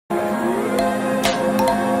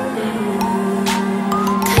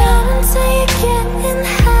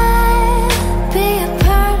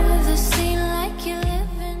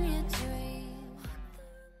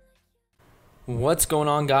What's going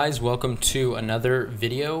on, guys? Welcome to another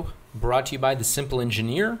video brought to you by The Simple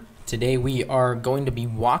Engineer. Today we are going to be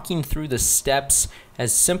walking through the steps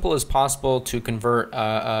as simple as possible to convert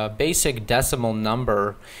a basic decimal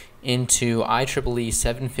number into IEEE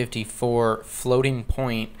 754 floating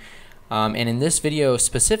point. And in this video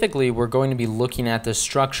specifically, we're going to be looking at the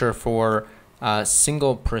structure for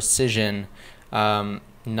single precision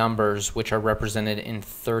numbers, which are represented in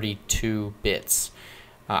 32 bits.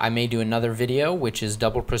 I may do another video which is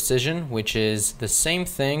double precision, which is the same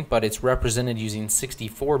thing, but it's represented using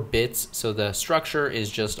 64 bits, so the structure is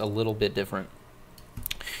just a little bit different.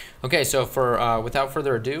 Okay, so without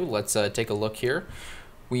further ado, let's take a look here.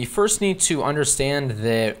 We first need to understand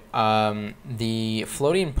that the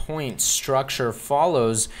floating point structure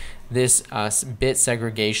follows this bit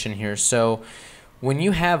segregation here. So when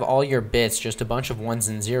you have all your bits, just a bunch of ones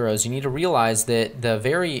and zeros, you need to realize that the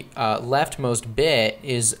very leftmost bit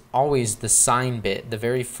is always the sign bit. The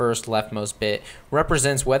very first leftmost bit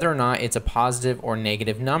represents whether or not it's a positive or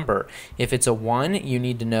negative number. If it's a 1, you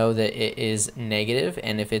need to know that it is negative,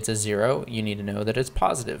 and if it's a 0, you need to know that it's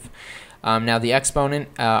positive. Now the exponent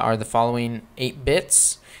are the following 8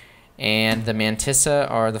 bits, and the mantissa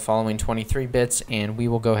are the following 23 bits, and we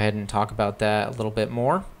will go ahead and talk about that a little bit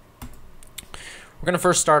more. We're going to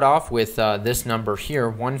first start off with this number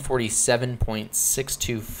here,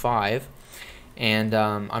 147.625, and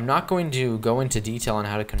I'm not going to go into detail on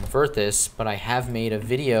how to convert this, but I have made a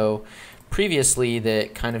video previously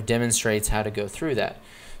that kind of demonstrates how to go through that.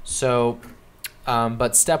 So,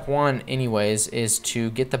 but step one anyways is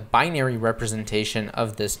to get the binary representation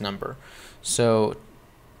of this number. So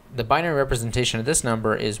the binary representation of this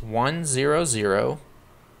number is 100,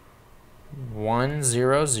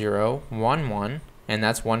 10011, and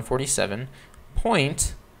that's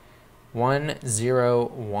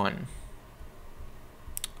 147.101.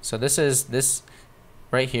 So this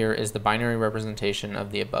right here is the binary representation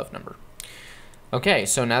of the above number. Okay,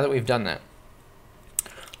 so now that we've done that,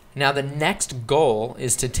 now the next goal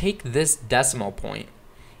is to take this decimal point,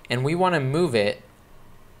 and we want to move it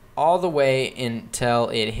all the way until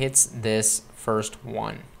it hits this first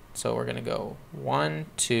 1. So we're going to go 1,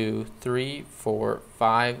 2, 3, 4,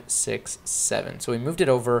 5, 6, 7. So we moved it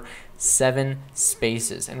over 7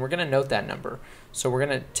 spaces, and we're going to note that number. So we're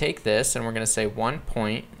going to take this and we're going to say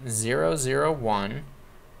 1.001,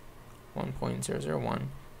 1.001,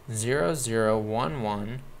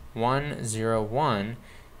 0011, 101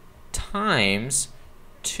 times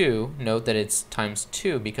 2. Note that it's times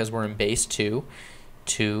 2 because we're in base 2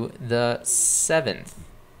 to the 7th.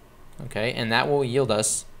 Okay, and that will yield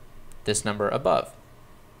us this number above.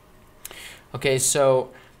 Okay, so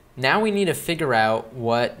now we need to figure out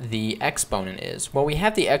what the exponent is. Well, we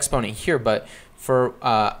have the exponent here, but for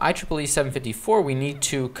IEEE 754, we need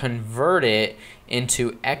to convert it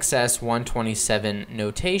into XS 127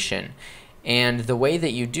 notation. And the way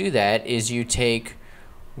that you do that is you take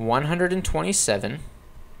 127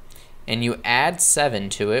 and you add 7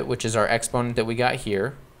 to it, which is our exponent that we got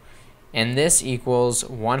here, and this equals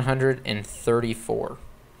 134.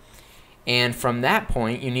 And from that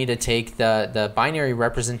point, you need to take the binary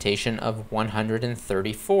representation of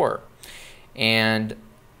 134. And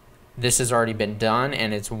this has already been done,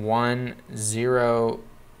 and it's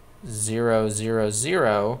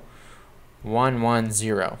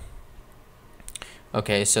 1000110.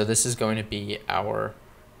 Okay, so this is going to be our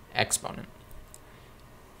exponent.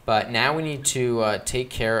 But now we need to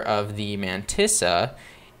take care of the mantissa,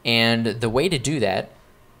 and the way to do that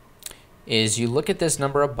is you look at this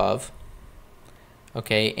number above,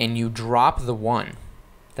 okay, and you drop the 1.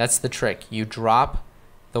 That's the trick. You drop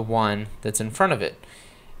the 1 that's in front of it.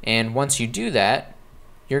 And once you do that,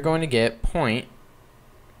 you're going to get point,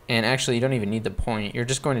 and actually you don't even need the point. You're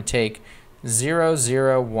just going to take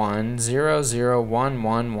 001,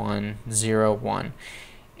 0011101.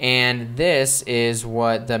 And this is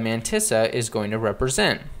what the mantissa is going to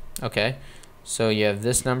represent. Okay, so you have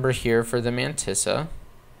this number here for the mantissa.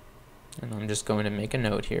 And I'm just going to make a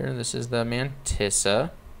note here. This is the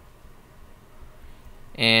mantissa.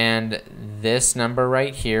 And this number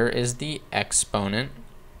right here is the exponent.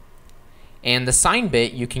 And the sign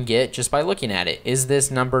bit you can get just by looking at it. Is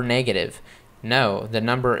this number negative? No, the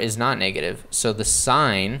number is not negative. So the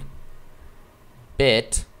sign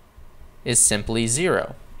bit is simply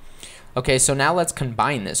 0. Okay, so now let's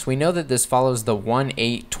combine this. We know that this follows the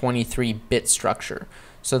 1823 bit structure.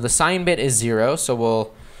 So the sign bit is 0, so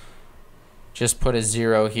we'll just put a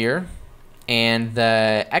 0 here, and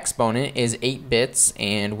the exponent is 8 bits,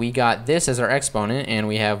 and we got this as our exponent, and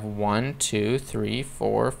we have 1, 2, 3,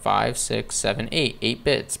 4, 5, 6, 7, 8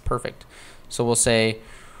 bits. Perfect. So we'll say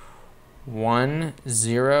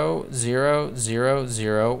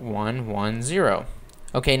 100000110.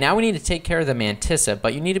 Okay, now we need to take care of the mantissa,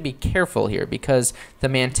 but you need to be careful here because the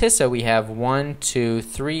mantissa we have 1, 2,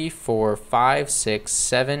 3, 4, 5, 6,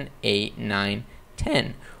 7, 8, 9,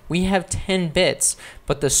 10. We have 10 bits,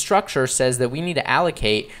 but the structure says that we need to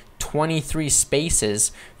allocate 23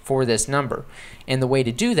 spaces for this number. And the way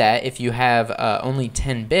to do that, if you have only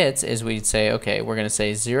 10 bits, is we'd say, okay, we're going to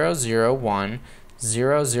say 001,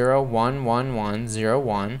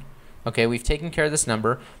 001101. Okay, we've taken care of this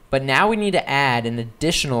number, but now we need to add an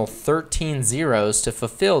additional 13 zeros to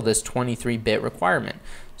fulfill this 23-bit requirement.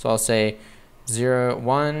 So I'll say 0,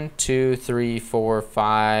 1, 2, 3, 4,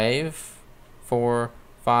 5, 4,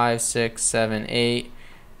 5, 6, 7, 8,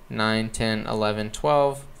 9, 10, 11,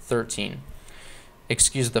 12, 13.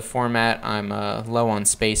 Excuse the format, I'm low on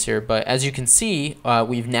space here, but as you can see,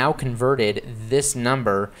 we've now converted this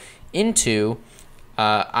number into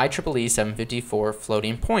IEEE 754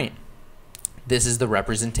 floating point. This is the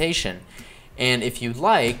representation. And if you'd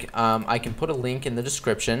like, I can put a link in the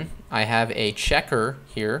description. I have a checker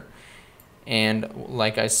here. And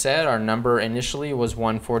like I said, our number initially was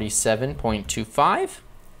 147.25,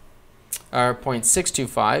 or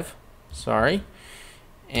 0.625, sorry.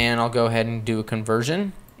 And I'll go ahead and do a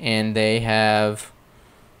conversion. And they have,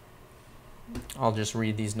 I'll just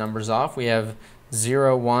read these numbers off. We have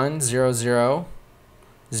 0100,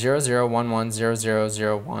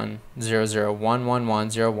 00110001,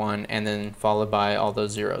 001101, and then followed by all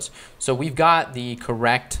those zeros. So we've got the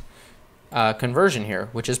correct conversion here,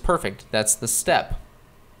 which is perfect. That's the step.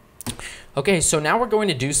 Okay, so now we're going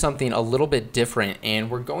to do something a little bit different, and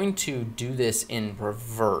we're going to do this in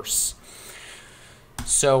reverse.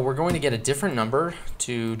 So we're going to get a different number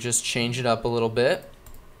to just change it up a little bit,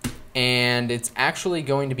 and it's actually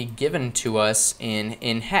going to be given to us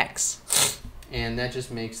in hex. And that just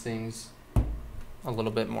makes things a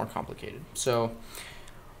little bit more complicated. So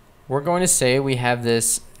we're going to say we have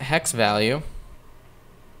this hex value,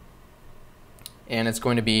 and it's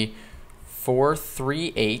going to be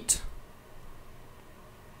 438F,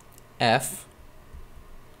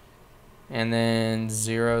 and then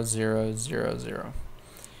 0000.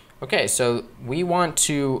 Okay, so we want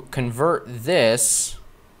to convert this.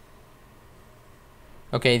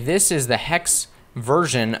 Okay, this is the hex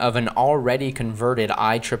version of an already converted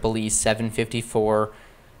IEEE 754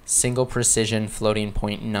 single precision floating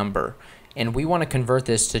point number, and we want to convert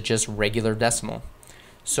this to just regular decimal.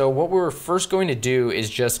 So what we're first going to do is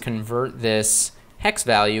just convert this hex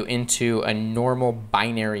value into a normal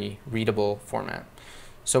binary readable format.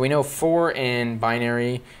 So we know 4 in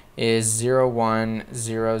binary is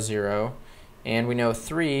 0100, and we know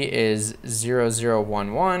 3 is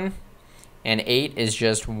 0011, and 8 is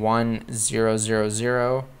just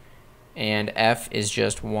 1000, and F is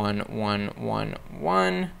just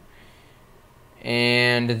 1111,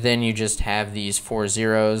 and then you just have these 4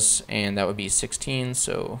 zeros, and that would be 16,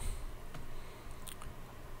 so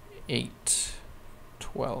 8,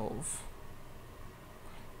 12,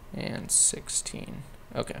 and 16.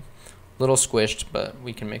 Okay, little squished, but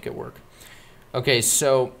we can make it work. Okay,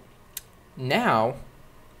 so now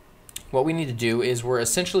what we need to do is we're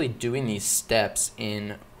essentially doing these steps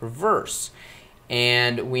in reverse,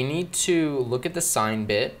 and we need to look at the sign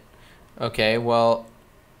bit. Okay, well,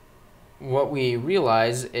 what we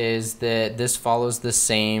realize is that this follows the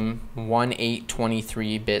same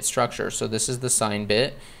 1823-bit structure. So this is the sign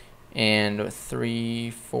bit, and 3,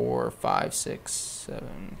 4, 5, 6,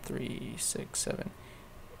 7, 3, 6, 7,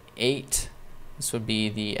 8. This would be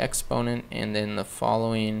the exponent, and then the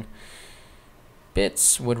following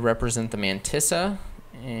bits would represent the mantissa,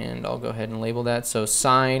 and I'll go ahead and label that. So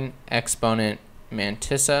sign, exponent,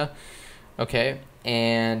 mantissa. Okay,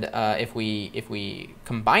 and if we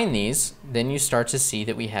combine these, then you start to see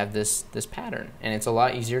that we have this pattern, and it's a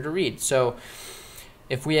lot easier to read. So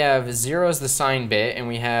if we have 0 as the sign bit, and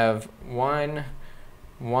we have 1,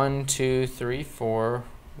 1, 2, 3, 4,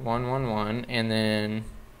 1, 1, 1, and then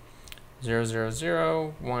 0, 0,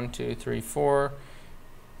 0, 1, 2, 3, 4.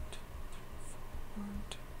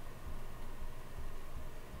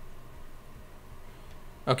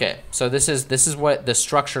 Okay, so this is what the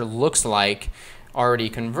structure looks like already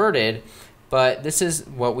converted, but this is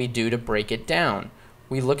what we do to break it down.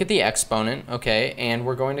 We look at the exponent, okay, and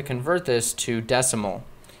we're going to convert this to decimal.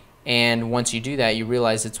 And once you do that, you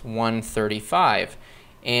realize it's 135.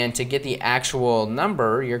 And to get the actual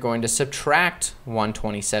number, you're going to subtract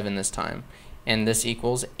 127 this time, and this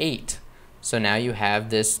equals 8. So now you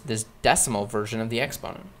have this decimal version of the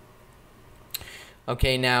exponent.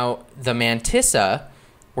 Okay, now the mantissa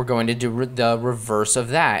we're going to do the reverse of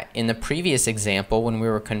that. In the previous example, when we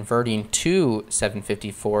were converting to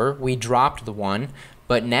 754, we dropped the 1,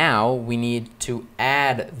 but now we need to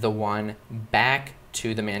add the 1 back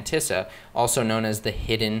to the mantissa, also known as the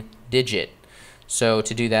hidden digit. So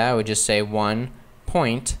to do that, I would just say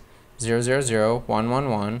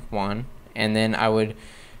 1.0001111, and then I would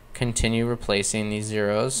continue replacing these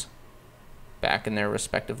zeros back in their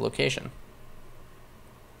respective location.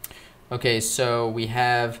 Okay, so we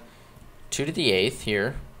have 2 to the 8th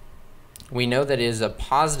here. We know that it is a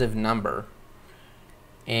positive number,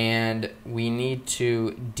 and we need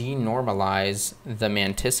to denormalize the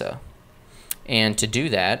mantissa. And to do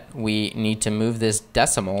that, we need to move this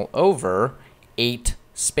decimal over 8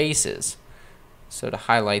 spaces. So to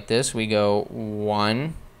highlight this, we go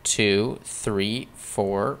 1, 2, 3,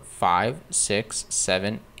 4, 5, 6,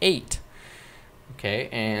 7, 8. Okay,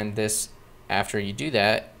 and this, after you do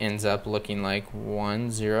that, ends up looking like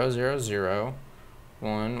 1, 0, 0, 0,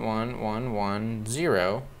 1, 1, 1, 1,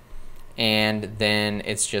 0, and then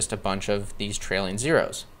it's just a bunch of these trailing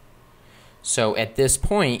zeros. So at this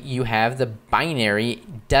point, you have the binary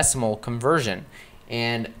decimal conversion,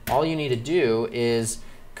 and all you need to do is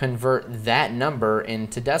convert that number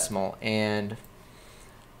into decimal. And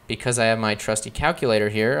because I have my trusty calculator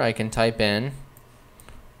here, I can type in,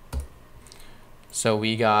 so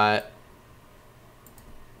we got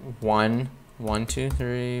 1, 1, 2,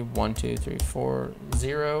 3, 1, 2, 3, 4,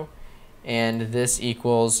 0, and this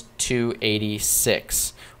equals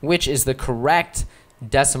 286, which is the correct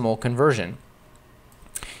decimal conversion.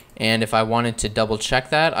 And if I wanted to double check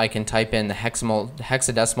that, I can type in the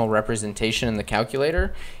hexadecimal representation in the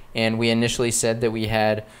calculator, and we initially said that we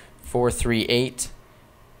had 438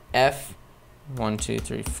 F 1, 2,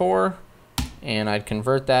 3, 4, and I'd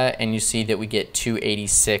convert that, and you see that we get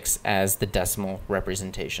 286 as the decimal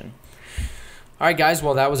representation. Alright guys,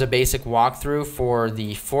 well that was a basic walkthrough for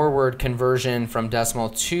the forward conversion from decimal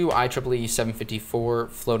to IEEE 754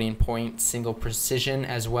 floating point single precision,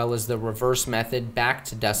 as well as the reverse method back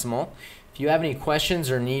to decimal. If you have any questions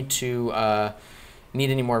or need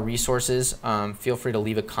any more resources, feel free to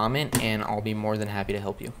leave a comment and I'll be more than happy to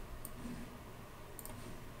help you.